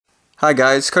Hi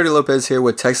guys, Cody Lopez here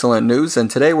with Techcellent News,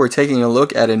 and today we're taking a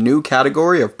look at a new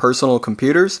category of personal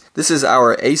computers. This is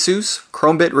our Asus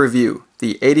Chromebit review,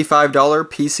 the $85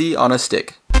 PC on a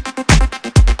stick.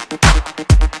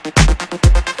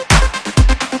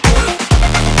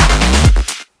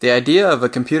 The idea of a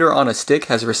computer on a stick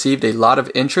has received a lot of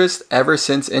interest ever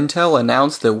since Intel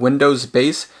announced the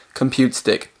Windows-based compute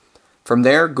stick. From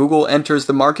there, Google enters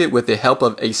the market with the help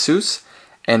of Asus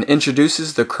and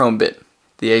introduces the Chromebit.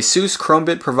 The Asus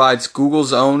Chromebit provides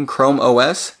Google's own Chrome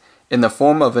OS in the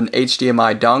form of an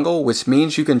HDMI dongle, which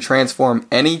means you can transform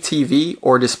any TV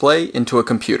or display into a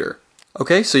computer.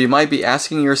 Okay, so you might be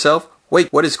asking yourself,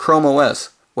 wait, what is Chrome OS?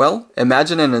 Well,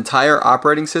 imagine an entire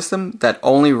operating system that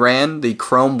only ran the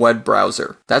Chrome web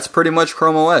browser. That's pretty much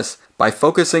Chrome OS. By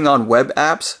focusing on web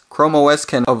apps, Chrome OS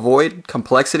can avoid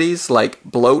complexities like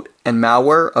bloat and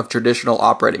malware of traditional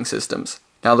operating systems.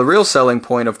 Now, the real selling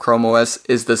point of Chrome OS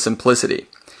is the simplicity.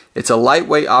 It's a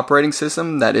lightweight operating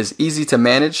system that is easy to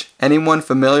manage. Anyone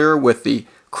familiar with the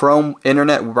Chrome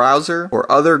internet browser or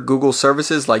other Google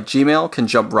services like Gmail can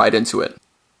jump right into it.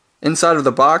 Inside of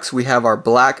the box, we have our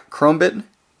black Chromebit,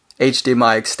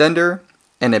 HDMI extender,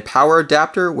 and a power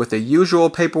adapter with the usual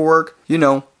paperwork,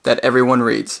 that everyone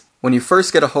reads. When you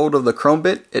first get a hold of the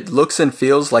Chromebit, it looks and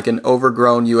feels like an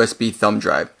overgrown USB thumb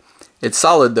drive. It's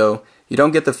solid though. You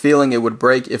don't get the feeling it would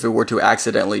break if it were to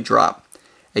accidentally drop.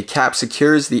 A cap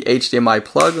secures the HDMI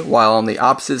plug, while on the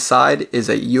opposite side is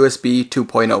a USB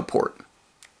 2.0 port.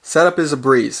 Setup is a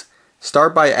breeze.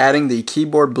 Start by adding the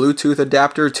keyboard Bluetooth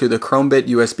adapter to the Chromebit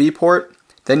USB port.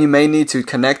 Then you may need to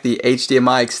connect the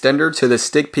HDMI extender to the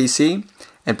stick PC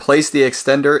and place the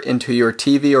extender into your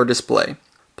TV or display.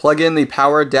 Plug in the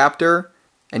power adapter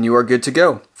and you are good to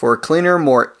go. For a cleaner,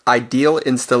 more ideal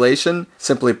installation,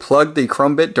 simply plug the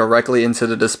Chromebit directly into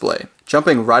the display.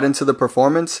 Jumping right into the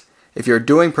performance, if you're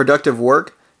doing productive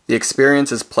work, the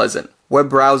experience is pleasant. Web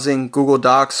browsing, Google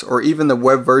Docs, or even the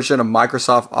web version of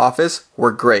Microsoft Office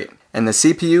work great, and the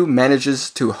CPU manages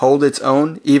to hold its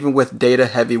own even with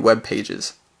data-heavy web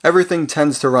pages. Everything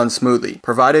tends to run smoothly,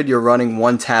 provided you're running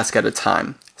one task at a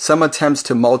time. Some attempts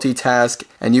to multitask,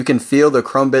 and you can feel the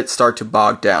Chromebit start to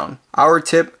bog down. Our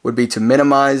tip would be to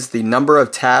minimize the number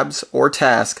of tabs or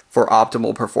tasks for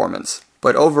optimal performance.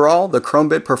 But overall, the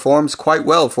Chromebit performs quite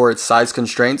well for its size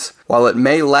constraints. While it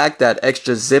may lack that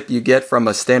extra zip you get from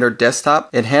a standard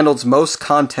desktop, it handles most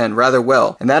content rather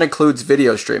well, and that includes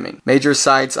video streaming. Major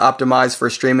sites optimized for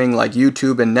streaming like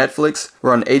YouTube and Netflix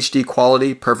run HD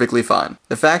quality perfectly fine.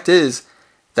 The fact is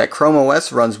that Chrome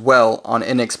OS runs well on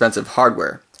inexpensive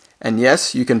hardware. And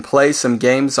yes, you can play some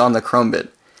games on the Chromebit.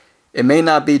 It may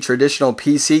not be traditional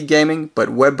PC gaming, but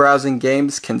web browsing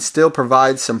games can still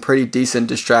provide some pretty decent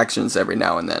distractions every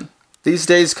now and then. These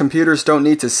days, computers don't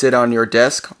need to sit on your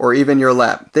desk or even your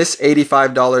lap. This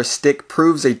 $85 stick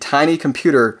proves a tiny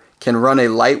computer can run a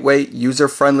lightweight,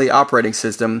 user-friendly operating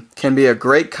system, can be a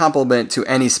great complement to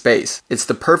any space. It's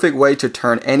the perfect way to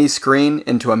turn any screen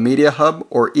into a media hub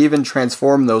or even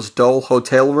transform those dull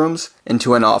hotel rooms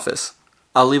into an office.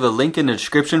 I'll leave a link in the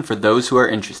description for those who are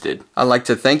interested. I'd like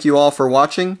to thank you all for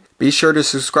watching. Be sure to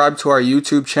subscribe to our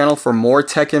YouTube channel for more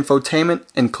tech infotainment,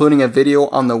 including a video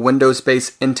on the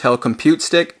Windows-based Intel Compute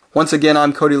Stick. Once again,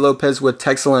 I'm Cody Lopez with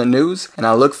Techcellent News, and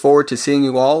I look forward to seeing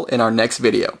you all in our next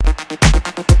video.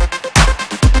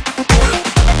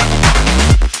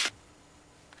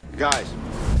 Guys,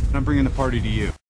 I'm bringing the party to you.